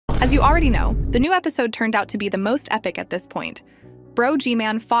As you already know, the new episode turned out to be the most epic at this point. Bro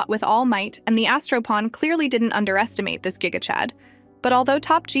G-Man fought with all might, and the Astropon clearly didn't underestimate this Giga Chad. But although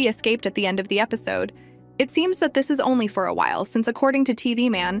Top G escaped at the end of the episode, it seems that this is only for a while, since according to TV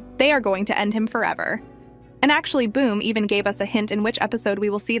Man, they are going to end him forever. And actually, Boom even gave us a hint in which episode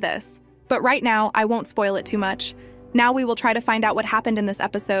we will see this. But right now, I won't spoil it too much. Now we will try to find out what happened in this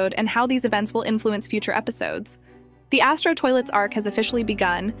episode and how these events will influence future episodes. The Astro Toilets arc has officially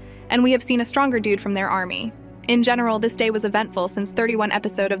begun, and we have seen a stronger dude from their army. In general, this day was eventful since 31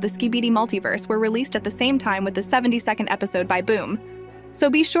 episodes of the SKIBIDI multiverse were released at the same time with the 72nd episode by Boom. So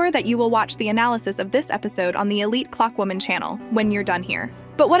be sure that you will watch the analysis of this episode on the Elite Clockwoman channel when you're done here.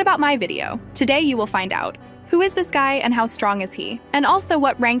 But what about my video? Today you will find out, who is this guy and how strong is he? And also,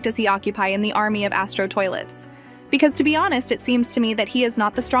 what rank does he occupy in the army of Astro Toilets? Because to be honest, it seems to me that he is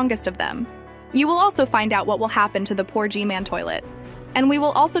not the strongest of them. You will also find out what will happen to the poor G-Man toilet. And we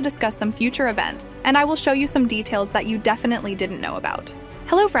will also discuss some future events, and I will show you some details that you definitely didn't know about.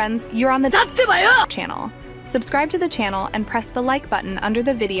 Hello friends, you're on the Dattebayo channel. Subscribe to the channel and press the like button under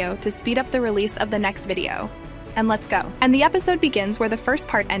the video to speed up the release of the next video. And let's go. And the episode begins where the first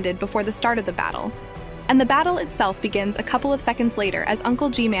part ended before the start of the battle. And the battle itself begins a couple of seconds later as Uncle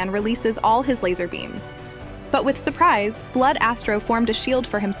G-Man releases all his laser beams. But with surprise, Blood Astro formed a shield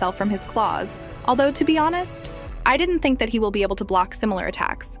for himself from his claws, although to be honest, I didn't think that he will be able to block similar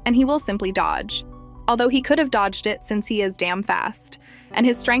attacks, and he will simply dodge. Although he could have dodged it since he is damn fast. And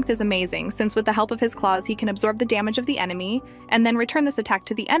his strength is amazing since with the help of his claws he can absorb the damage of the enemy and then return this attack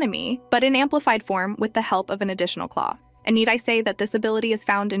to the enemy, but in amplified form with the help of an additional claw. And need I say that this ability is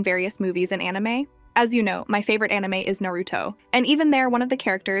found in various movies and anime? As you know, my favorite anime is Naruto, and even there one of the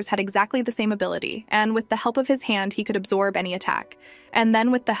characters had exactly the same ability, and with the help of his hand he could absorb any attack, and then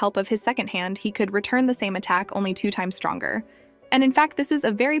with the help of his second hand he could return the same attack only 2 times stronger. And in fact, this is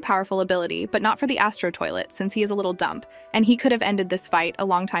a very powerful ability, but not for the Astro Toilet since he is a little dump, and he could have ended this fight a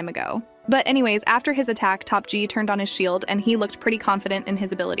long time ago. But anyways, after his attack, Top G turned on his shield and he looked pretty confident in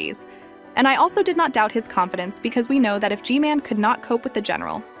his abilities. And I also did not doubt his confidence because we know that if G-Man could not cope with the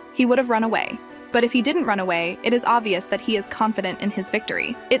general, he would have run away. But if he didn't run away, it is obvious that he is confident in his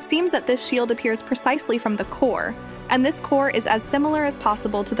victory. It seems that this shield appears precisely from the core, and this core is as similar as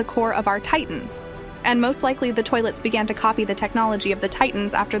possible to the core of our Titans. And most likely the toilets began to copy the technology of the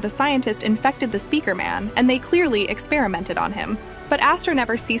Titans after the scientist infected the Speaker Man, and they clearly experimented on him. But Astro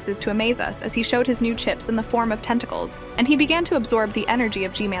never ceases to amaze us as he showed his new chips in the form of tentacles, and he began to absorb the energy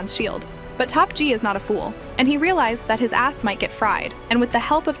of G-Man's shield. But Top G is not a fool, and he realized that his ass might get fried, and with the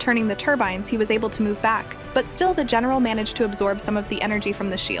help of turning the turbines he was able to move back. But still the general managed to absorb some of the energy from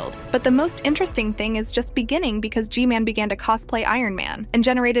the shield. But the most interesting thing is just beginning because G-Man began to cosplay Iron Man, and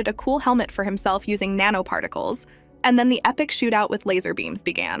generated a cool helmet for himself using nanoparticles. And then the epic shootout with laser beams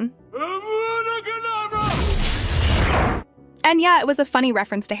began. And yeah, it was a funny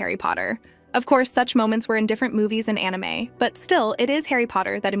reference to Harry Potter. Of course, such moments were in different movies and anime, but still, it is Harry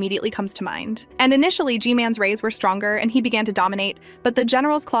Potter that immediately comes to mind. And initially, G-Man's rays were stronger and he began to dominate, but the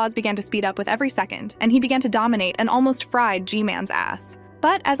general's claws began to speed up with every second, and he began to dominate and almost fried G-Man's ass.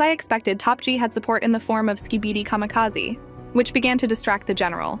 But as I expected, Top G had support in the form of Skibidi Kamikaze, which began to distract the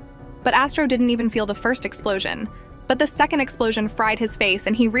general. But Astro didn't even feel the first explosion. But the second explosion fried his face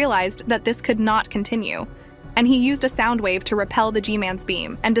and he realized that this could not continue. And he used a sound wave to repel the G-Man's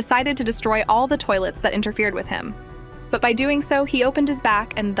beam and decided to destroy all the toilets that interfered with him. But by doing so, he opened his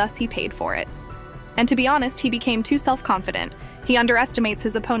back and thus he paid for it. And to be honest, he became too self-confident. He underestimates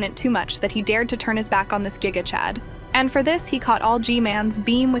his opponent too much that he dared to turn his back on this Giga Chad. And for this, he caught all G-Man's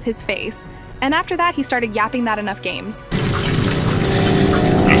beam with his face. And after that, he started yapping that enough games.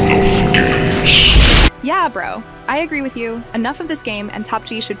 Yeah, bro. I agree with you. Enough of this game, and Top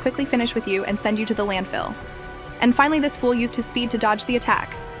G should quickly finish with you and send you to the landfill. And finally this fool used his speed to dodge the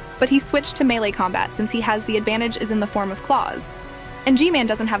attack, but he switched to melee combat since he has the advantage is in the form of claws. And G-Man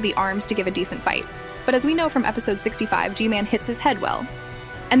doesn't have the arms to give a decent fight, but as we know from episode 65, G-Man hits his head well.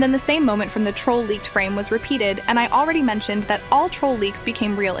 And then the same moment from the troll leaked frame was repeated, and I already mentioned that all troll leaks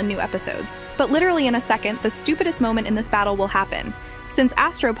became real in new episodes. But literally in a second, the stupidest moment in this battle will happen, since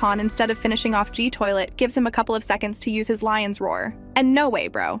Astropon, instead of finishing off G-Toilet, gives him a couple of seconds to use his lion's roar. And no way,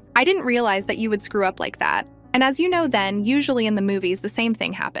 bro. I didn't realize that you would screw up like that. And as you know then, usually in the movies the same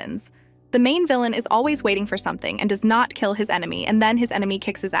thing happens. The main villain is always waiting for something and does not kill his enemy, and then his enemy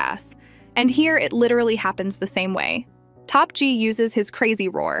kicks his ass. And here it literally happens the same way. Top G uses his crazy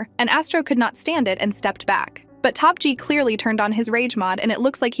roar, and Astro could not stand it and stepped back. But Top G clearly turned on his rage mod and it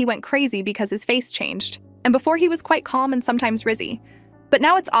looks like he went crazy because his face changed. And before he was quite calm and sometimes rizzy. But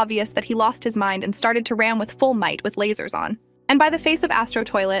now it's obvious that he lost his mind and started to ram with full might with lasers on. And by the face of Astro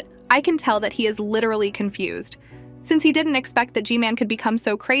Toilet, I can tell that he is literally confused, since he didn't expect that G-Man could become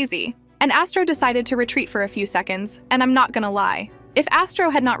so crazy. And Astro decided to retreat for a few seconds, and I'm not gonna lie. If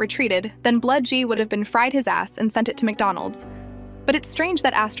Astro had not retreated, then Blood G would have been fried his ass and sent it to McDonald's. But it's strange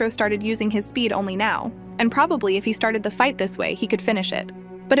that Astro started using his speed only now, and probably if he started the fight this way, he could finish it.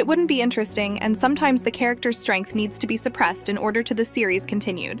 But it wouldn't be interesting, and sometimes the character's strength needs to be suppressed in order to the series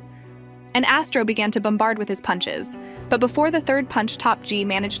continued. And Astro began to bombard with his punches, but before the third punch, Top G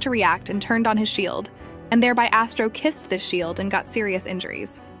managed to react and turned on his shield, and thereby Astro kissed this shield and got serious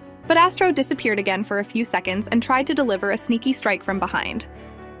injuries. But Astro disappeared again for a few seconds and tried to deliver a sneaky strike from behind.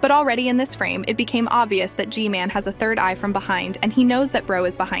 But already in this frame, it became obvious that G-Man has a third eye from behind, and he knows that Bro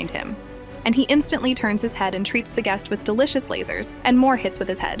is behind him. And he instantly turns his head and treats the guest with delicious lasers, and more hits with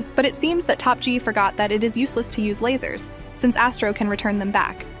his head. But it seems that Top G forgot that it is useless to use lasers, since Astro can return them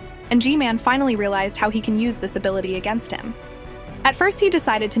back. And G-Man finally realized how he can use this ability against him. At first, he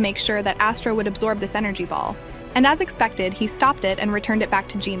decided to make sure that Astro would absorb this energy ball, and as expected, he stopped it and returned it back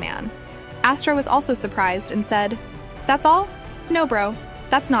to G-Man. Astro was also surprised and said, "That's all? No, bro.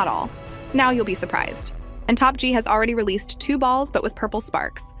 That's not all. Now you'll be surprised." And Top G has already released 2 balls but with purple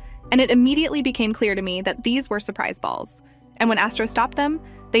sparks, and it immediately became clear to me that these were surprise balls. And when Astro stopped them,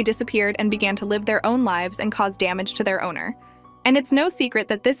 they disappeared and began to live their own lives and cause damage to their owner. And it's no secret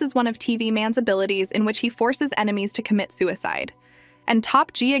that this is one of TV Man's abilities in which he forces enemies to commit suicide. And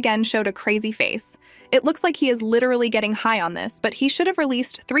Top G again showed a crazy face. It looks like he is literally getting high on this, but he should have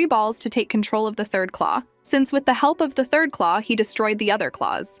released 3 balls to take control of the third claw, since with the help of the third claw, he destroyed the other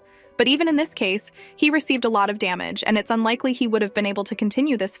claws. But even in this case, he received a lot of damage, and it's unlikely he would have been able to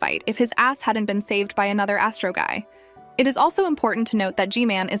continue this fight if his ass hadn't been saved by another Astro guy. It is also important to note that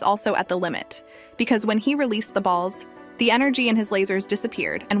G-Man is also at the limit, because when he released the balls, the energy in his lasers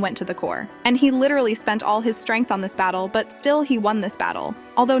disappeared and went to the core. And he literally spent all his strength on this battle, but still he won this battle,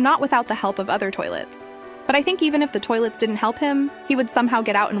 although not without the help of other toilets. But I think even if the toilets didn't help him, he would somehow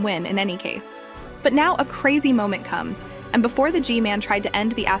get out and win in any case. But now a crazy moment comes, and before the G-Man tried to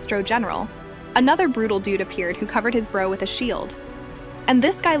end the Astro General, another brutal dude appeared who covered his bro with a shield. And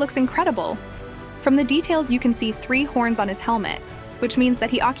this guy looks incredible. From the details, you can see 3 horns on his helmet, which means that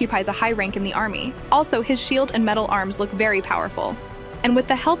he occupies a high rank in the army. Also, his shield and metal arms look very powerful. And with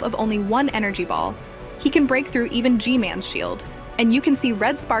the help of only 1 energy ball, he can break through even G-Man's shield. And you can see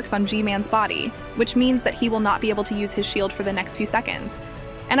red sparks on G-Man's body, which means that he will not be able to use his shield for the next few seconds.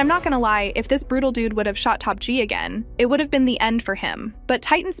 And I'm not gonna lie, if this brutal dude would have shot Top G again, it would have been the end for him. But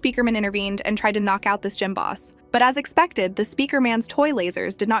Titan Speakerman intervened and tried to knock out this gym boss. But as expected, the Speakerman's toy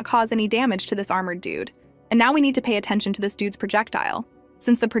lasers did not cause any damage to this armored dude. And now we need to pay attention to this dude's projectile,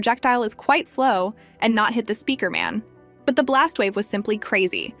 since the projectile is quite slow and not hit the Speakerman. But the blast wave was simply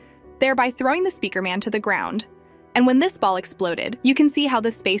crazy, thereby throwing the Speakerman to the ground. And when this ball exploded, you can see how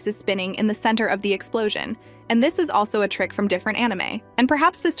the space is spinning in the center of the explosion, and this is also a trick from different anime. And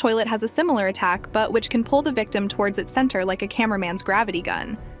perhaps this toilet has a similar attack, but which can pull the victim towards its center like a cameraman's gravity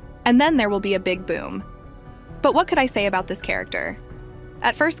gun. And then there will be a big boom. But what could I say about this character?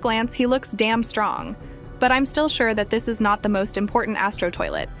 At first glance, he looks damn strong, but I'm still sure that this is not the most important Astro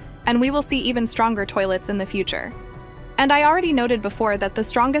toilet, and we will see even stronger toilets in the future. And I already noted before that the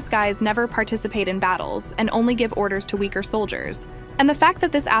strongest guys never participate in battles and only give orders to weaker soldiers. And the fact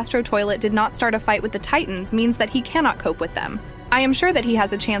that this Astro toilet did not start a fight with the Titans means that he cannot cope with them. I am sure that he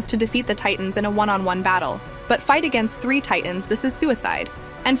has a chance to defeat the Titans in a one-on-one battle, but fight against 3 Titans, this is suicide.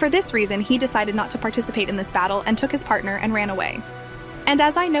 And for this reason, he decided not to participate in this battle and took his partner and ran away. And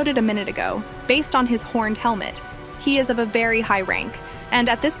as I noted a minute ago, based on his horned helmet, he is of a very high rank, and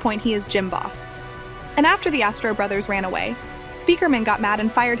at this point he is gym boss. And after the Astro brothers ran away, Speakerman got mad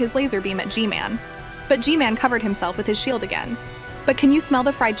and fired his laser beam at G-Man. But G-Man covered himself with his shield again. But can you smell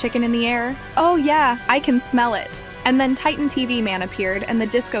the fried chicken in the air? Oh yeah, I can smell it. And then Titan TV Man appeared and the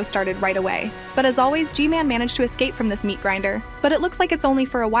disco started right away. But as always, G-Man managed to escape from this meat grinder. But it looks like it's only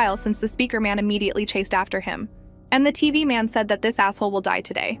for a while since the Speakerman immediately chased after him. And the TV man said that this asshole will die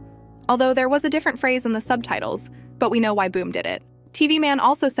today. Although there was a different phrase in the subtitles, but we know why Boom did it. TV man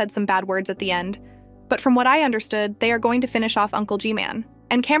also said some bad words at the end, but from what I understood, they are going to finish off Uncle G-Man.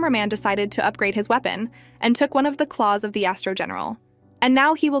 And Cameraman decided to upgrade his weapon and took one of the claws of the Astro General. And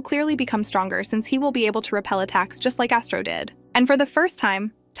now he will clearly become stronger since he will be able to repel attacks just like Astro did. And for the first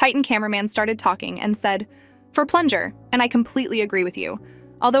time, Titan Cameraman started talking and said, "For Plunger," and I completely agree with you.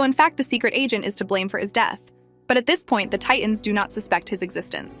 Although in fact the secret agent is to blame for his death. But at this point, the Titans do not suspect his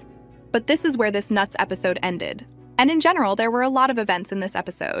existence. But this is where this nuts episode ended. And in general, there were a lot of events in this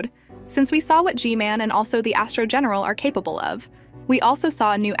episode. Since we saw what G-Man and also the Astro General are capable of, we also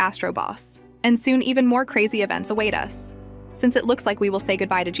saw a new Astro boss. And soon even more crazy events await us. since it looks like we will say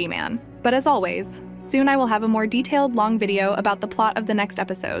goodbye to G-Man. But as always, soon I will have a more detailed, long video about the plot of the next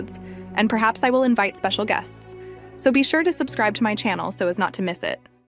episodes, and perhaps I will invite special guests. So be sure to subscribe to my channel so as not to miss it.